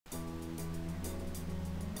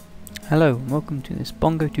Hello and welcome to this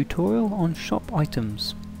Bongo tutorial on shop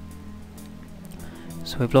items.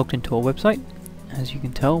 So we've logged into our website, as you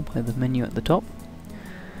can tell by the menu at the top,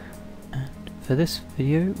 and for this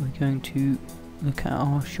video we're going to look at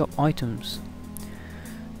our shop items.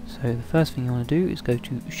 So the first thing you want to do is go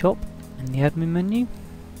to shop in the admin menu,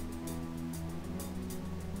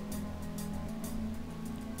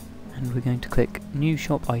 and we're going to click new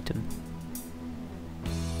shop item.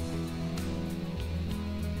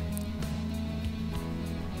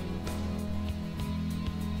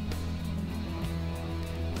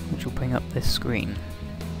 Which will bring up this screen.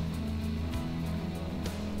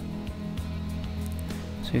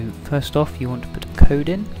 So first off you want to put a code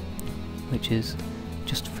in, which is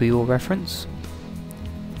just for your reference,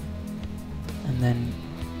 and then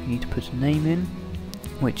you need to put a name in,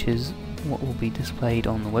 which is what will be displayed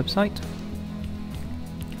on the website.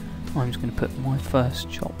 I'm just going to put my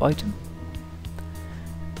first shop item.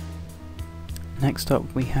 Next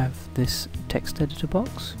up we have this text editor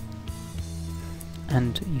box,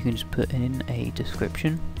 and you can just put in a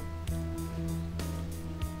description.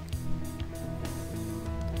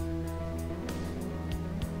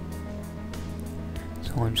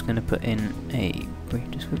 So I'm just going to put in a brief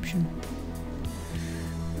description.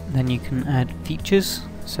 Then you can add features.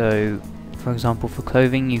 So for example, for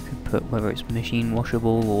clothing you could put whether it's machine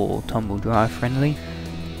washable or tumble dryer friendly.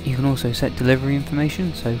 You can also set delivery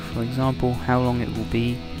information, so for example how long it will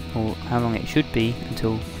be or how long it should be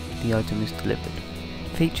until the item is delivered.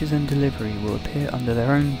 Features and delivery will appear under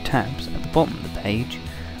their own tabs at the bottom of the page,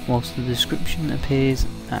 whilst the description appears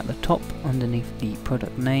at the top underneath the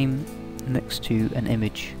product name next to an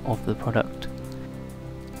image of the product.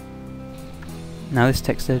 Now this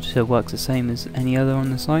text editor works the same as any other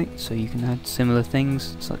on the site, so you can add similar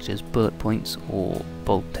things such as bullet points or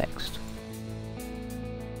bold text.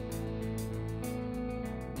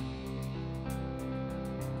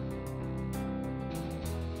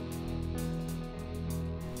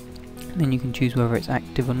 Then you can choose whether it's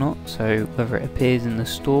active or not, so whether it appears in the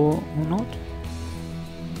store or not.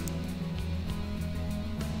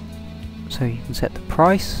 So you can set the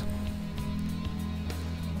price.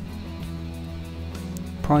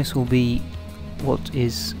 Price will be what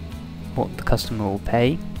the customer will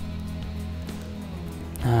pay.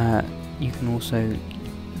 You can also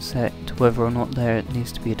set whether or not there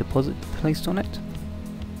needs to be a deposit placed on it.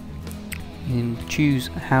 You can choose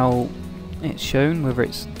how it's shown, whether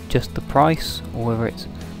it's just the price or whether it's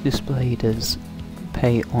displayed as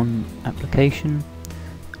pay on application,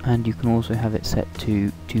 and you can also have it set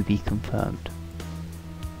to be confirmed.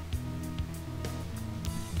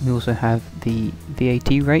 We also have the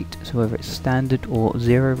VAT rate, so whether it's standard or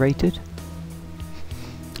 0 rated,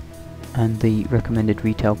 and the recommended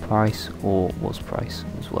retail price or was price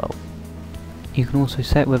as well. You can also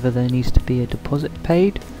set whether there needs to be a deposit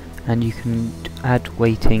paid, and you can add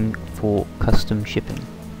waiting for custom shipping.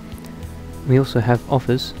 We also have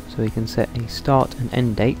offers, so we can set a start and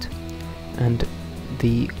end date, and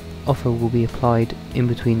the offer will be applied in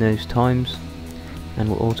between those times and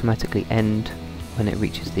will automatically end when it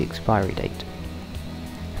reaches the expiry date.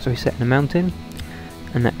 So we set an amount in,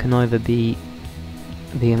 and that can either be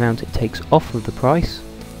the amount it takes off of the price,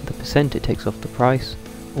 the percent it takes off the price,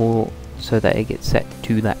 or so that it gets set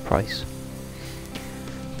to that price.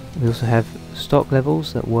 We also have stock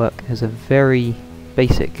levels that work as a very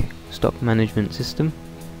basic stock management system.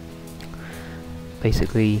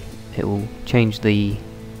 Basically it will change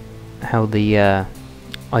how the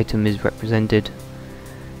item is represented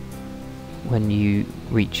when you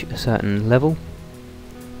reach a certain level,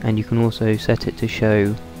 and you can also set it to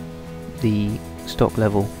show the stock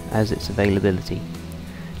level as its availability.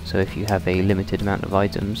 So if you have a limited amount of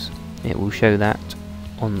items, it will show that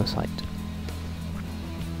on the site.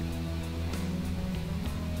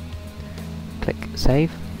 Click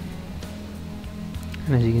save,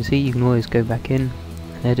 and as you can see you can always go back in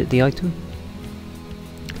and edit the item.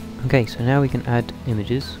 Okay, so now we can add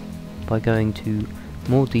images by going to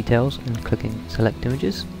more details and clicking select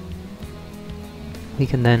images. We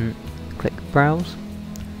can then click browse,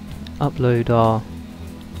 upload our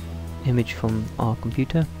image from our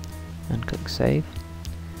computer and click save.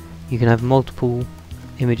 You can have multiple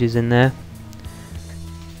images in there.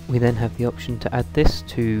 We then have the option to add this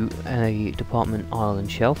to a department aisle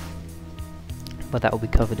and shelf, but that will be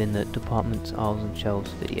covered in the departments, aisles and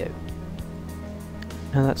shelves video.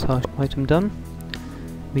 Now that's our item done,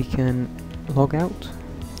 we can log out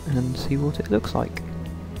and see what it looks like.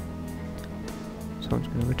 So I'm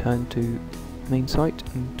just going to return to main site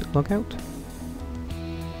and log out.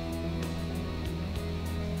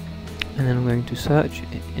 and then I'm going to search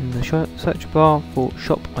in the search bar for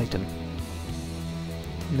shop item.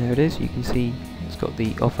 And there it is, you can see it's got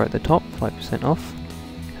the offer at the top, 5% off,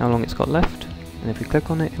 how long it's got left, and if we click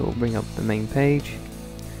on it, it will bring up the main page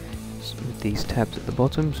with these tabs at the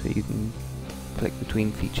bottom, so you can click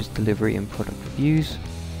between features, delivery and product reviews.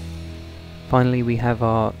 Finally, we have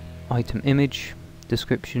our item image,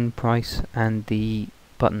 description, price, and the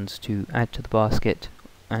buttons to add to the basket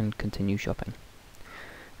and continue shopping.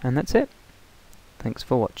 And that's it. Thanks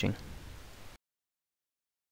for watching.